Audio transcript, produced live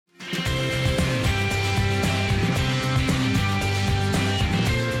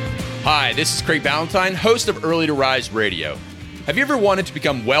Hi, this is Craig Ballantyne, host of Early to Rise Radio. Have you ever wanted to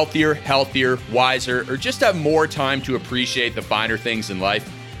become wealthier, healthier, wiser, or just have more time to appreciate the finer things in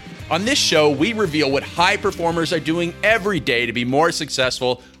life? On this show, we reveal what high performers are doing every day to be more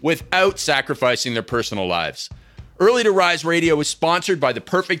successful without sacrificing their personal lives. Early to Rise Radio is sponsored by the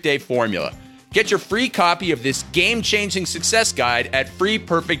Perfect Day Formula. Get your free copy of this game-changing success guide at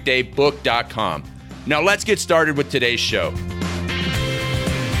freeperfectdaybook.com. Now let's get started with today's show.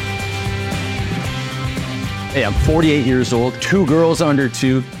 Hey, I'm 48 years old, 2 girls under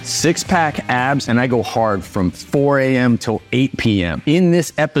 2, 6-pack abs, and I go hard from 4 a.m. till 8 p.m. In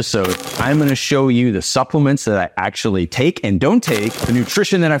this episode, I'm going to show you the supplements that I actually take and don't take, the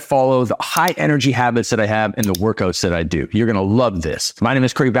nutrition that I follow, the high energy habits that I have, and the workouts that I do. You're going to love this. My name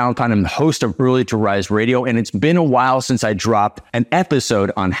is Craig Ballantyne. I'm the host of Early to Rise Radio, and it's been a while since I dropped an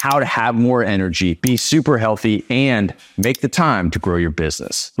episode on how to have more energy, be super healthy, and make the time to grow your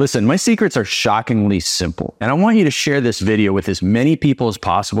business. Listen, my secrets are shockingly simple. And I want you to share this video with as many people as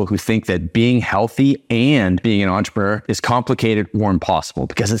possible who think that being healthy and being an entrepreneur is complicated or impossible,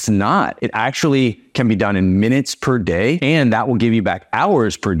 because it's not. It actually can be done in minutes per day, and that will give you back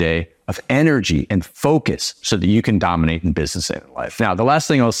hours per day of energy and focus so that you can dominate in business and in life. Now, the last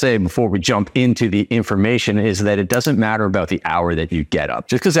thing I'll say before we jump into the information is that it doesn't matter about the hour that you get up.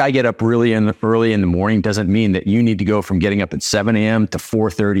 Just because I get up early in the morning doesn't mean that you need to go from getting up at 7 a.m. to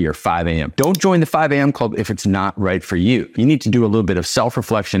 4:30 or 5 a.m. Don't join the 5 a.m. club if it's not right for you. You need to do a little bit of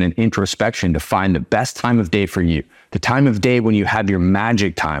self-reflection and introspection to find the best time of day for you. The time of day when you have your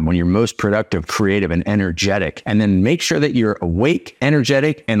magic time, when you're most productive, creative, and energetic. And then make sure that you're awake,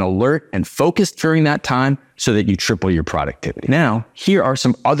 energetic, and alert and focused during that time so that you triple your productivity. Now, here are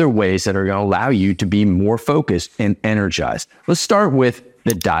some other ways that are going to allow you to be more focused and energized. Let's start with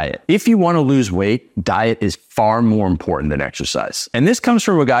the diet. If you want to lose weight, diet is far more important than exercise. And this comes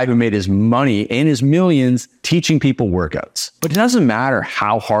from a guy who made his money and his millions teaching people workouts. But it doesn't matter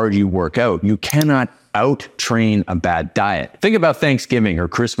how hard you work out. You cannot out-train a bad diet. Think about Thanksgiving or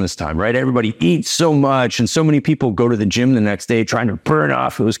Christmas time, right? Everybody eats so much and so many people go to the gym the next day trying to burn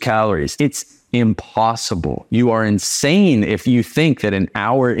off those calories. It's impossible. You are insane if you think that an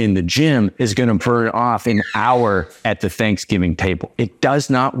hour in the gym is going to burn off an hour at the Thanksgiving table. It does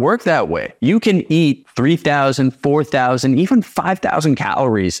not work that way. You can eat 3,000, 4,000, even 5,000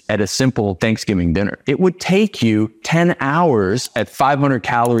 calories at a simple Thanksgiving dinner. It would take you 10 hours at 500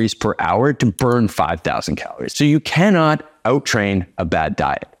 calories per hour to burn 5,000 calories. So you cannot out-train a bad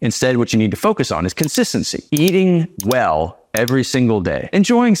diet. Instead, what you need to focus on is consistency. Eating well every single day,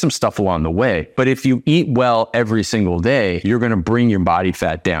 enjoying some stuff along the way. But if you eat well every single day, you're going to bring your body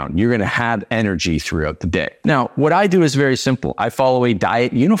fat down. You're going to have energy throughout the day. Now, what I do is very simple. I follow a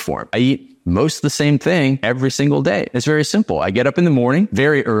diet uniform. I eat most of the same thing every single day. It's very simple. I get up in the morning,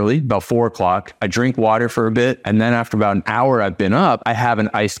 very early, about 4 o'clock. I drink water for a bit. And then after about an hour I've been up, I have an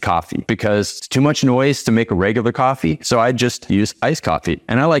iced coffee because it's too much noise to make a regular coffee. So I just use iced coffee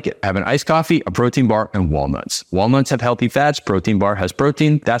and I like it. I have an iced coffee, a protein bar, and walnuts. Walnuts have healthy fats. Protein bar has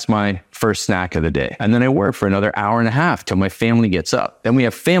protein. That's my first snack of the day. And then I work for another hour and a half till my family gets up. Then we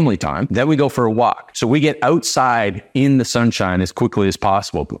have family time. Then we go for a walk. So we get outside in the sunshine as quickly as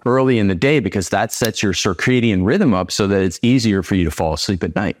possible early in the day, because that sets your circadian rhythm up so that it's easier for you to fall asleep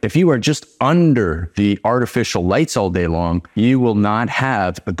at night. If you are just under the artificial lights all day long, you will not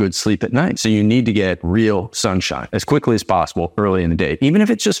have a good sleep at night. So you need to get real sunshine as quickly as possible early in the day, even if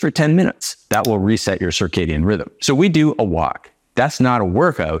it's just for 10 minutes. That will reset your circadian rhythm. So we do a walk. That's not a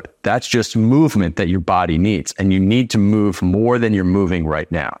workout. That's just movement that your body needs. And you need to move more than you're moving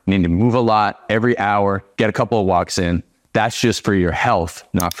right now. You need to move a lot every hour, get a couple of walks in. That's just for your health,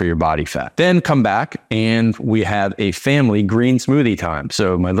 not for your body fat. Then come back and we have a family green smoothie time.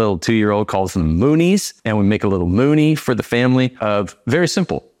 So my little 2-year-old calls them Moonies, and we make a little Moonie for the family of very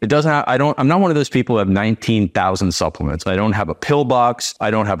simple. It doesn't have, I'm not one of those people who have 19,000 supplements. I don't have a pill box.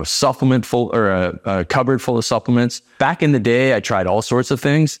 I don't have a supplement full or a cupboard full of supplements. Back in the day, I tried all sorts of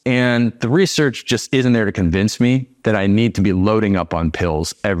things, and the research just isn't there to convince me that I need to be loading up on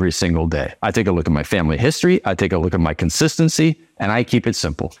pills every single day. I take a look at my family history. I take a look at my consistency, and I keep it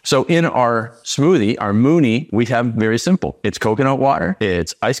simple. So in our smoothie, our Moonie, we have very simple. It's coconut water,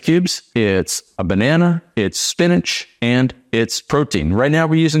 it's ice cubes, it's a banana, it's spinach, and it's protein. Right now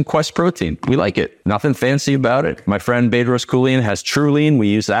we're using Quest protein. We like it. Nothing fancy about it. My friend Bedros Keuilian has Truline. We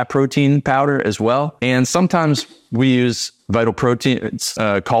use that protein powder as well. And sometimes we use Vital Protein, it's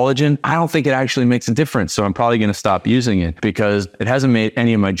collagen. I don't think it actually makes a difference. So I'm probably going to stop using it because it hasn't made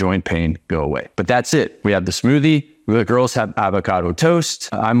any of my joint pain go away. But that's it. We have the smoothie. The girls have avocado toast.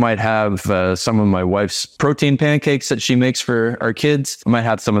 I might have some of my wife's protein pancakes that she makes for our kids. I might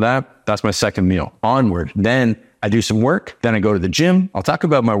have some of that. That's my second meal. Onward. Then I do some work. Then I go to the gym. I'll talk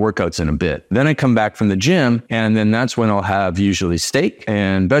about my workouts in a bit. Then I come back from the gym, and then that's when I'll have usually steak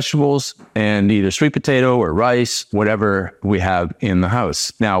and vegetables and either sweet potato or rice, whatever we have in the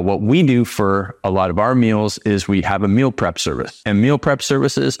house. Now, what we do for a lot of our meals is we have a meal prep service. And meal prep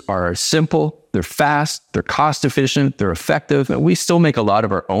services are simple. They're fast, they're cost efficient, they're effective. We still make a lot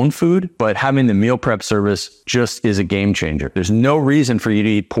of our own food, but having the meal prep service just is a game changer. There's no reason for you to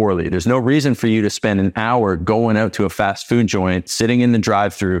eat poorly. There's no reason for you to spend an hour going out to a fast food joint, sitting in the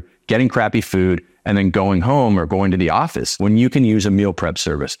drive-thru, getting crappy food, and then going home or going to the office when you can use a meal prep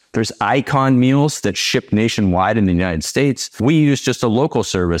service. There's Icon meals that ship nationwide in the United States. We use just a local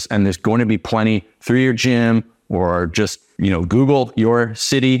service, and there's going to be plenty through your gym or just, Google your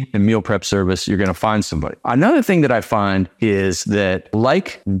city and meal prep service. You're going to find somebody. Another thing that I find is that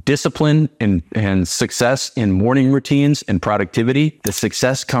like discipline and success in morning routines and productivity, the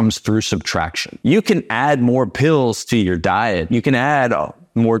success comes through subtraction. You can add more pills to your diet. You can add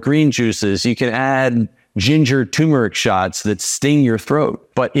more green juices. You can add ginger turmeric shots that sting your throat.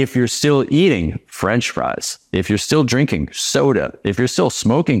 But if you're still eating French fries, if you're still drinking soda, if you're still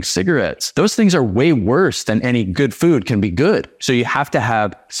smoking cigarettes, those things are way worse than any good food can be good. So you have to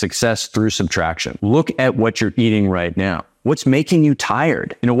have success through subtraction. Look at what you're eating right now. What's making you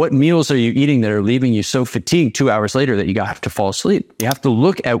tired? What meals are you eating that are leaving you so fatigued 2 hours later that you have to fall asleep? You have to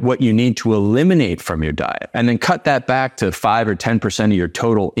look at what you need to eliminate from your diet and then cut that back to 5 or 10% of your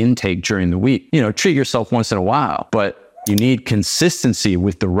total intake during the week. Treat yourself once in a while, but you need consistency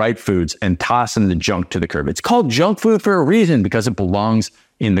with the right foods and tossing the junk to the curb. It's called junk food for a reason because it belongs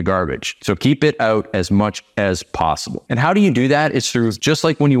in the garbage. So keep it out as much as possible. And how do you do that? It's through, just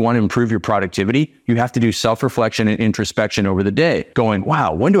like when you want to improve your productivity, you have to do self-reflection and introspection over the day. Going,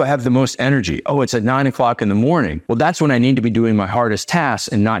 wow, when do I have the most energy? Oh, it's at 9 o'clock in the morning. Well, that's when I need to be doing my hardest tasks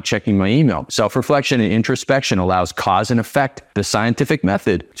and not checking my email. Self-reflection and introspection allows cause and effect, the scientific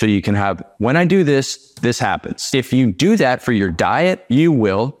method. So you can have, when I do this, this happens. If you do that for your diet, you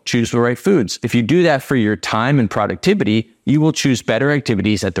will choose the right foods. If you do that for your time and productivity, you will choose better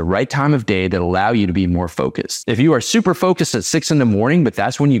activities at the right time of day that allow you to be more focused. If you are super focused at 6 a.m, but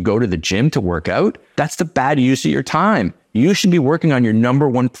that's when you go to the gym to work out, that's the bad use of your time. You should be working on your number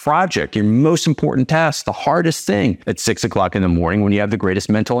one project, your most important task, the hardest thing at 6 o'clock in the morning when you have the greatest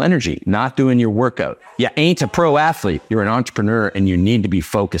mental energy, not doing your workout. You ain't a pro athlete. You're an entrepreneur and you need to be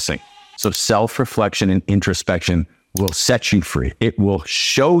focusing. So self-reflection and introspection will set you free. It will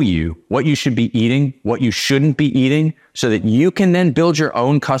show you what you should be eating, what you shouldn't be eating, so that you can then build your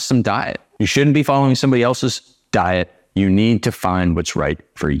own custom diet. You shouldn't be following somebody else's diet. You need to find what's right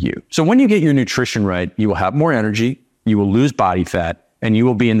for you. So when you get your nutrition right, you will have more energy, you will lose body fat, and you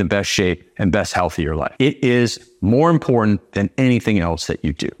will be in the best shape and best health of your life. It is more important than anything else that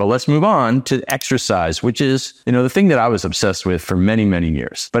you do. But let's move on to exercise, which is, the thing that I was obsessed with for many, many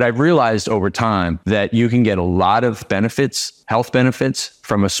years. But I've realized over time that you can get a lot of benefits, health benefits,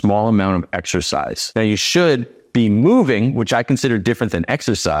 from a small amount of exercise. Now, you should be moving, which I consider different than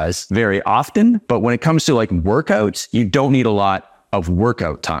exercise, very often. But when it comes to like workouts, you don't need a lot of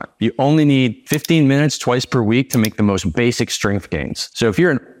workout time. You only need 15 minutes twice per week to make the most basic strength gains. So if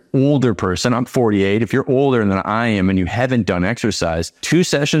you're an older person, I'm 48, if you're older than I am and you haven't done exercise, 2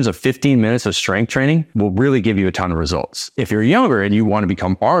 sessions of 15 minutes of strength training will really give you a ton of results. If you're younger and you want to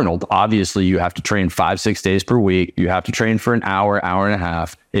become Arnold, obviously you have to train 5-6 days per week. You have to train for an hour, hour and a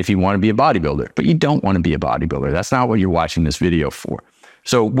half if you want to be a bodybuilder. But you don't want to be a bodybuilder. That's not what you're watching this video for.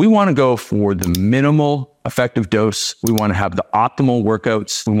 So we want to go for the minimal effective dose. We want to have the optimal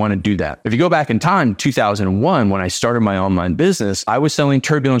workouts. We want to do that. If you go back in time, 2001, when I started my online business, I was selling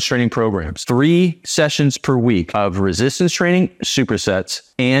turbulence training programs, 3 sessions per week of resistance training,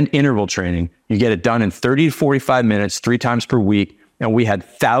 supersets, and interval training. You get it done in 30 to 45 minutes, 3 times per week. And we had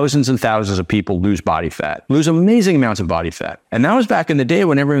thousands and thousands of people lose body fat, lose amazing amounts of body fat. And that was back in the day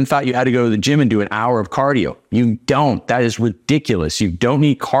when everyone thought you had to go to the gym and do an hour of cardio. You don't. That is ridiculous. You don't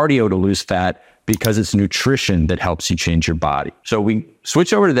need cardio to lose fat because it's nutrition that helps you change your body. So we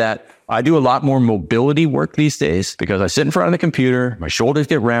switch over to that. I do a lot more mobility work these days because I sit in front of the computer, my shoulders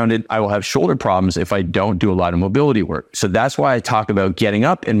get rounded. I will have shoulder problems if I don't do a lot of mobility work. So that's why I talk about getting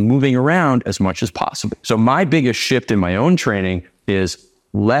up and moving around as much as possible. So my biggest shift in my own training is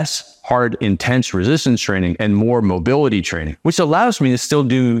less hard, intense resistance training and more mobility training, which allows me to still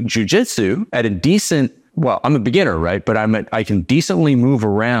do jujitsu at a decent, well, I'm a beginner, right? But I can decently move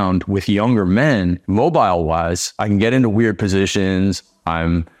around with younger men, mobile wise. I can get into weird positions.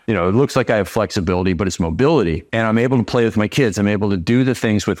 It looks like I have flexibility, but it's mobility. And I'm able to play with my kids. I'm able to do the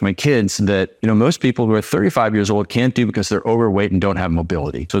things with my kids that, most people who are 35 years old can't do because they're overweight and don't have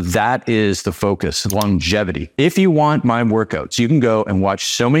mobility. So that is the focus, longevity. If you want my workouts, you can go and watch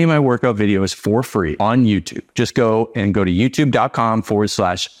so many of my workout videos for free on YouTube. Just go to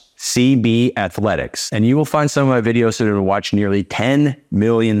youtube.com/CB Athletics. And you will find some of my videos that are watched nearly 10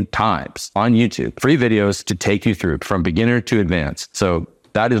 million times on YouTube. Free videos to take you through from beginner to advanced. So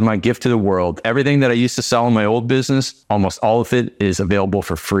that is my gift to the world. Everything that I used to sell in my old business, almost all of it is available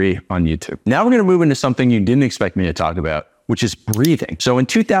for free on YouTube. Now we're going to move into something you didn't expect me to talk about, which is breathing. So in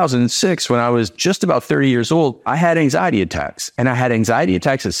 2006, when I was just about 30 years old, I had anxiety attacks. And I had anxiety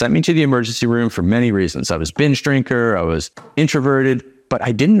attacks that sent me to the emergency room for many reasons. I was a binge drinker, I was introverted, but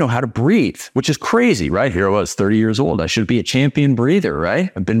I didn't know how to breathe, which is crazy, right? Here I was, 30 years old. I should be a champion breather,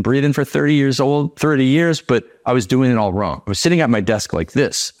 right? I've been breathing for 30 years, but I was doing it all wrong. I was sitting at my desk like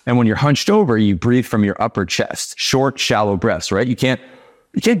this. And when you're hunched over, you breathe from your upper chest, short, shallow breaths, right? You can't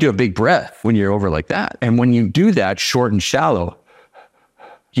do a big breath when you're over like that. And when you do that, short and shallow,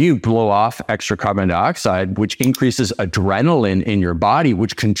 you blow off extra carbon dioxide, which increases adrenaline in your body,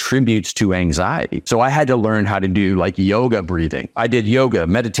 which contributes to anxiety. So I had to learn how to do like yoga breathing. I did yoga,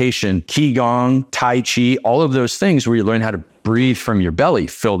 meditation, Qigong, Tai Chi, all of those things where you learn how to breathe from your belly,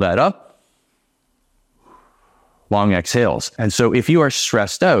 fill that up. Long exhales. And so if you are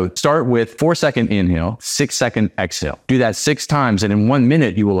stressed out, start with 4-second inhale, 6-second exhale. Do that 6 times, and in 1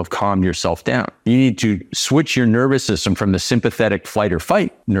 minute, you will have calmed yourself down. You need to switch your nervous system from the sympathetic flight or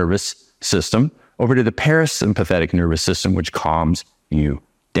fight nervous system over to the parasympathetic nervous system, which calms you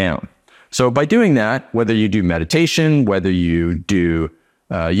down. So by doing that, whether you do meditation, whether you do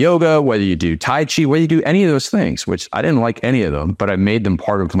yoga, whether you do Tai Chi, whether you do any of those things, which I didn't like any of them, but I made them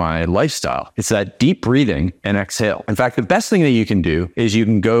part of my lifestyle. It's that deep breathing and exhale. In fact, the best thing that you can do is you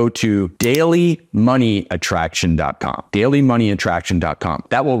can go to dailymoneyattraction.com, dailymoneyattraction.com.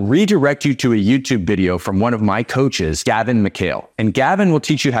 That will redirect you to a YouTube video from one of my coaches, Gavin McHale. And Gavin will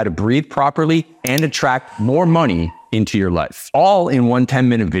teach you how to breathe properly and attract more money into your life, all in one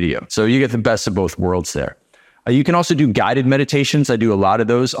 10-minute video. So you get the best of both worlds there. You can also do guided meditations. I do a lot of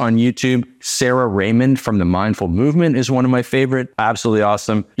those on YouTube. Sarah Raymond from The Mindful Movement is one of my favorite. Absolutely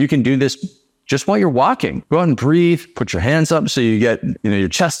awesome. You can do this just while you're walking. Go out and breathe. Put your hands up so you get your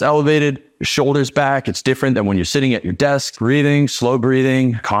chest elevated, your shoulders back. It's different than when you're sitting at your desk. Breathing, slow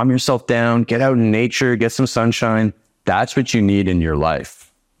breathing, calm yourself down, get out in nature, get some sunshine. That's what you need in your life.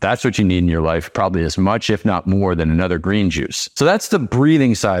 That's what you need in your life, probably as much, if not more, than another green juice. So that's the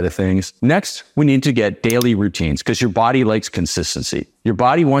breathing side of things. Next, we need to get daily routines because your body likes consistency. Your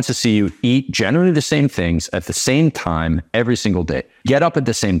body wants to see you eat generally the same things at the same time every single day. Get up at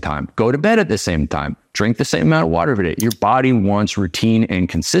the same time. Go to bed at the same time. Drink the same amount of water every day. Your body wants routine and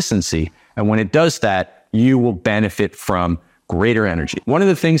consistency. And when it does that, you will benefit from greater energy. One of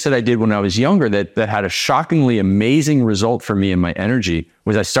the things that I did when I was younger that had a shockingly amazing result for me and my energy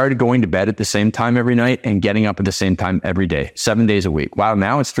was I started going to bed at the same time every night and getting up at the same time every day, 7 days a week. Wow,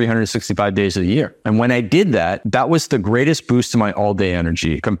 now it's 365 days of the year. And when I did that, that was the greatest boost to my all-day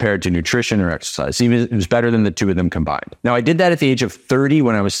energy compared to nutrition or exercise. Even it was better than the two of them combined. Now, I did that at the age of 30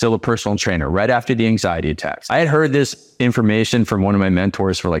 when I was still a personal trainer, right after the anxiety attacks. I had heard this information from one of my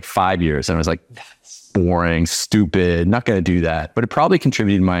mentors for like 5 years, and I was like, boring, stupid, not going to do that. But it probably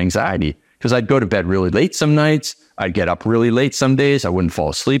contributed to my anxiety because I'd go to bed really late some nights. I'd get up really late some days. I wouldn't fall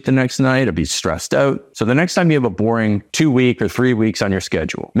asleep the next night. I'd be stressed out. So the next time you have a boring 2 week or 3 weeks on your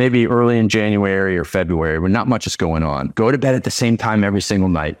schedule, maybe early in January or February when not much is going on, go to bed at the same time every single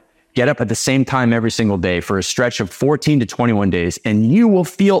night. Get up at the same time every single day for a stretch of 14 to 21 days, and you will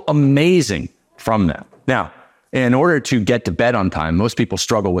feel amazing from that. Now, in order to get to bed on time, most people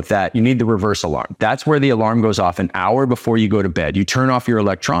struggle with that. You need the reverse alarm. That's where the alarm goes off an hour before you go to bed. You turn off your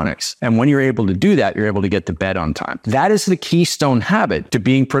electronics. And when you're able to do that, you're able to get to bed on time. That is the keystone habit to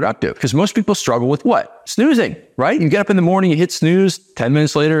being productive. Because most people struggle with what? Snoozing, right? You get up in the morning, you hit snooze, 10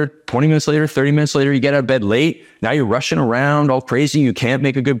 minutes later, 20 minutes later, 30 minutes later, you get out of bed late. Now you're rushing around all crazy. You can't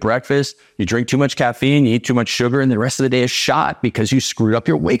make a good breakfast. You drink too much caffeine, you eat too much sugar, and the rest of the day is shot because you screwed up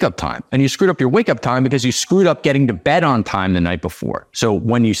your wake-up time. And you screwed up your wake-up time because you screwed up getting to bed on time the night before. So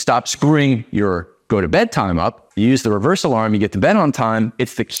when you stop screwing your go to bed time up, you use the reverse alarm, you get to bed on time.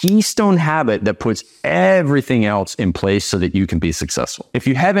 It's the keystone habit that puts everything else in place so that you can be successful. If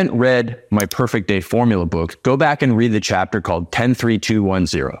you haven't read my Perfect Day Formula book, go back and read the chapter called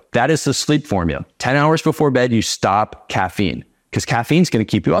 10-3-2-1-0. That is the sleep formula. 10 hours before bed, you stop caffeine because caffeine's going to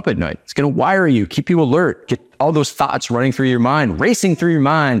keep you up at night. It's going to wire you, keep you alert, get all those thoughts running through your mind, racing through your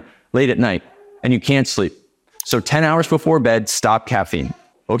mind late at night, and you can't sleep. So 10 hours before bed, stop caffeine.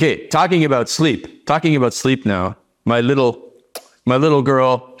 Okay, talking about sleep now. My little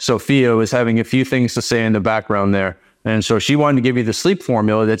girl, Sophia, was having a few things to say in the background there. And so she wanted to give you the sleep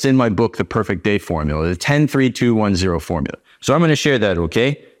formula that's in my book, The Perfect Day Formula, the 10-3-2-1-0 formula. So I'm going to share that,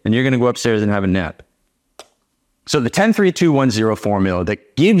 okay? And you're going to go upstairs and have a nap. So the 10-3-2-1-0 formula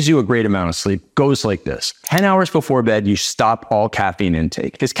that gives you a great amount of sleep goes like this. 10 hours before bed, you stop all caffeine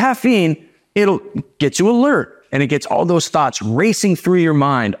intake. Because caffeine, it'll get you alert. And it gets all those thoughts racing through your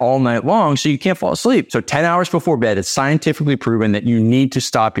mind all night long, so you can't fall asleep. So 10 hours before bed, it's scientifically proven that you need to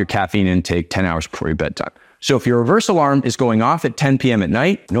stop your caffeine intake 10 hours before your bedtime. So if your reverse alarm is going off at 10 p.m. at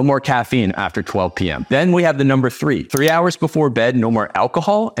night, no more caffeine after 12 p.m. Then we have the number 3. 3 hours before bed, no more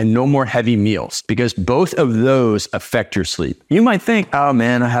alcohol and no more heavy meals, because both of those affect your sleep. You might think, oh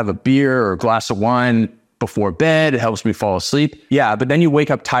man, I have a beer or a glass of wine before bed, it helps me fall asleep. Yeah, but then you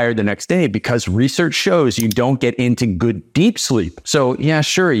wake up tired the next day because research shows you don't get into good deep sleep. So yeah,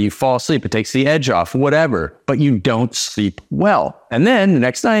 sure, you fall asleep, it takes the edge off, whatever, but you don't sleep well. And then the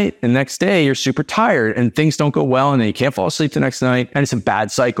next night, the next day, you're super tired and things don't go well and then you can't fall asleep the next night and it's a bad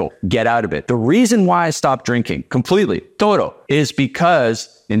cycle. Get out of it. The reason why I stopped drinking completely, todo, is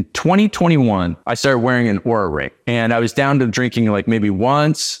because in 2021, I started wearing an Oura ring and I was down to drinking like maybe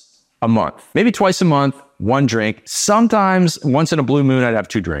once a month, maybe twice a month, 1 drink. Sometimes once in a blue moon, I'd have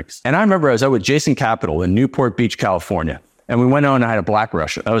 2 drinks. And I remember I was out with Jason Capital in Newport Beach, California. And we went out and I had a Black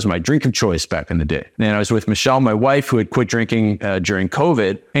Russian. That was my drink of choice back in the day. And I was with Michelle, my wife, who had quit drinking during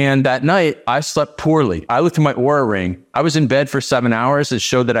COVID. And that night, I slept poorly. I looked at my Oura ring. I was in bed for 7 hours. It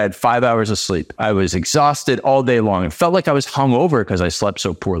showed that I had 5 hours of sleep. I was exhausted all day long. It felt like I was hungover because I slept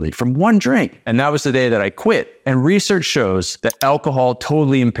so poorly from 1 drink. And that was the day that I quit. And research shows that alcohol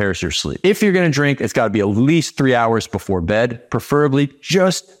totally impairs your sleep. If you're going to drink, it's got to be at least 3 hours before bed, preferably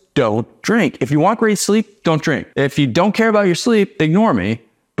just don't drink. If you want great sleep, don't drink. If you don't care about your sleep, ignore me.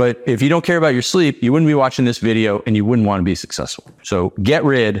 But if you don't care about your sleep, you wouldn't be watching this video and you wouldn't want to be successful. So get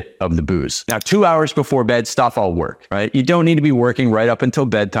rid of the booze. Now, 2 hours before bed, stop all work, right? You don't need to be working right up until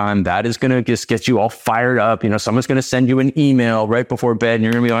bedtime. That is going to just get you all fired up. You know, someone's going to send you an email right before bed and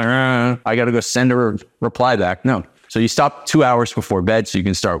you're going to be like, I got to go send a reply back. No. So you stop 2 hours before bed so you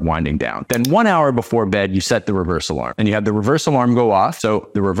can start winding down. Then 1 hour before bed, you set the reverse alarm and you have the reverse alarm go off. So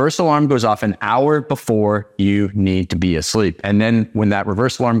the reverse alarm goes off an hour before you need to be asleep. And then when that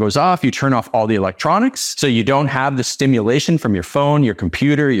reverse alarm goes off, you turn off all the electronics so you don't have the stimulation from your phone, your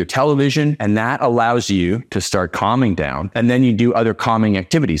computer, your television. And that allows you to start calming down. And then you do other calming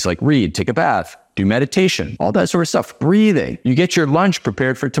activities like read, take a bath, do meditation, all that sort of stuff, breathing. You get your lunch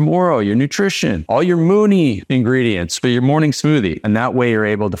prepared for tomorrow, your nutrition, all your Mooney ingredients for your morning smoothie. And that way you're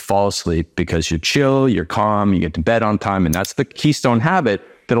able to fall asleep because you're chill, you're calm, you get to bed on time. And that's the keystone habit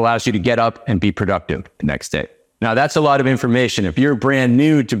that allows you to get up and be productive the next day. Now, that's a lot of information. If you're brand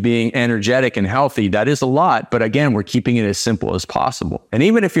new to being energetic and healthy, that is a lot. But again, we're keeping it as simple as possible. And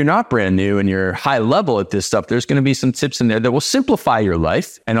even if you're not brand new and you're high level at this stuff, there's going to be some tips in there that will simplify your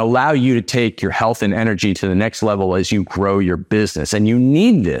life and allow you to take your health and energy to the next level as you grow your business. And you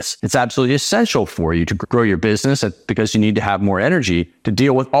need this. It's absolutely essential for you to grow your business because you need to have more energy to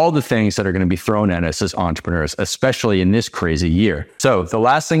deal with all the things that are going to be thrown at us as entrepreneurs, especially in this crazy year. So the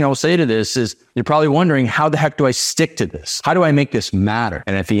last thing I will say to this is you're probably wondering, how the heck do I stick to this? How do I make this matter?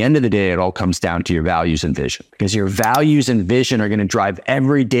 And at the end of the day, it all comes down to your values and vision, because your values and vision are going to drive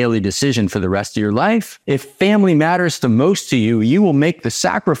every daily decision for the rest of your life. If family matters the most to you, you will make the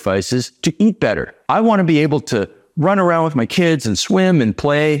sacrifices to eat better. I want to be able to run around with my kids and swim and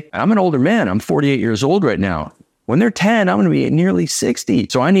play. I'm an older man. I'm 48 years old right now. When they're 10, I'm going to be nearly 60.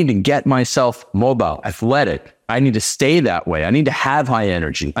 So I need to get myself mobile, athletic. I need to stay that way. I need to have high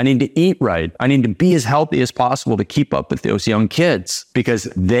energy. I need to eat right. I need to be as healthy as possible to keep up with those young kids, because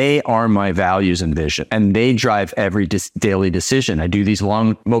they are my values and vision, and they drive every daily decision. I do these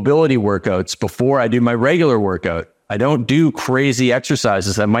long mobility workouts before I do my regular workout. I don't do crazy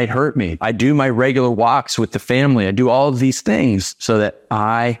exercises that might hurt me. I do my regular walks with the family. I do all of these things so that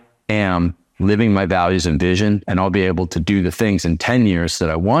I am living my values and vision, and I'll be able to do the things in 10 years that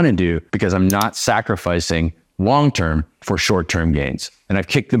I want to do, because I'm not sacrificing long-term for short-term gains. And I've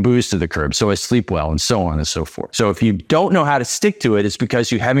kicked the booze to the curb, so I sleep well, and so on and so forth. So if you don't know how to stick to it, it's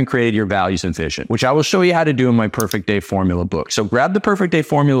because you haven't created your values and vision, which I will show you how to do in my Perfect Day Formula book. So grab the Perfect Day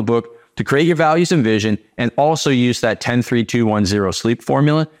Formula book to create your values and vision, and also use that 10-3-2-1-0 sleep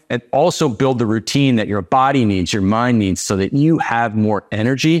formula, and also build the routine that your body needs, your mind needs, so that you have more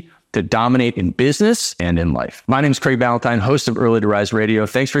energy to dominate in business and in life. My name is Craig Ballantyne, host of Early to Rise Radio.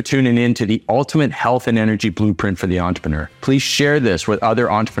 Thanks for tuning in to the ultimate health and energy blueprint for the entrepreneur. Please share this with other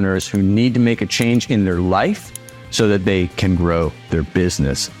entrepreneurs who need to make a change in their life so that they can grow their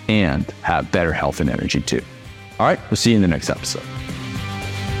business and have better health and energy too. All right, we'll see you in the next episode.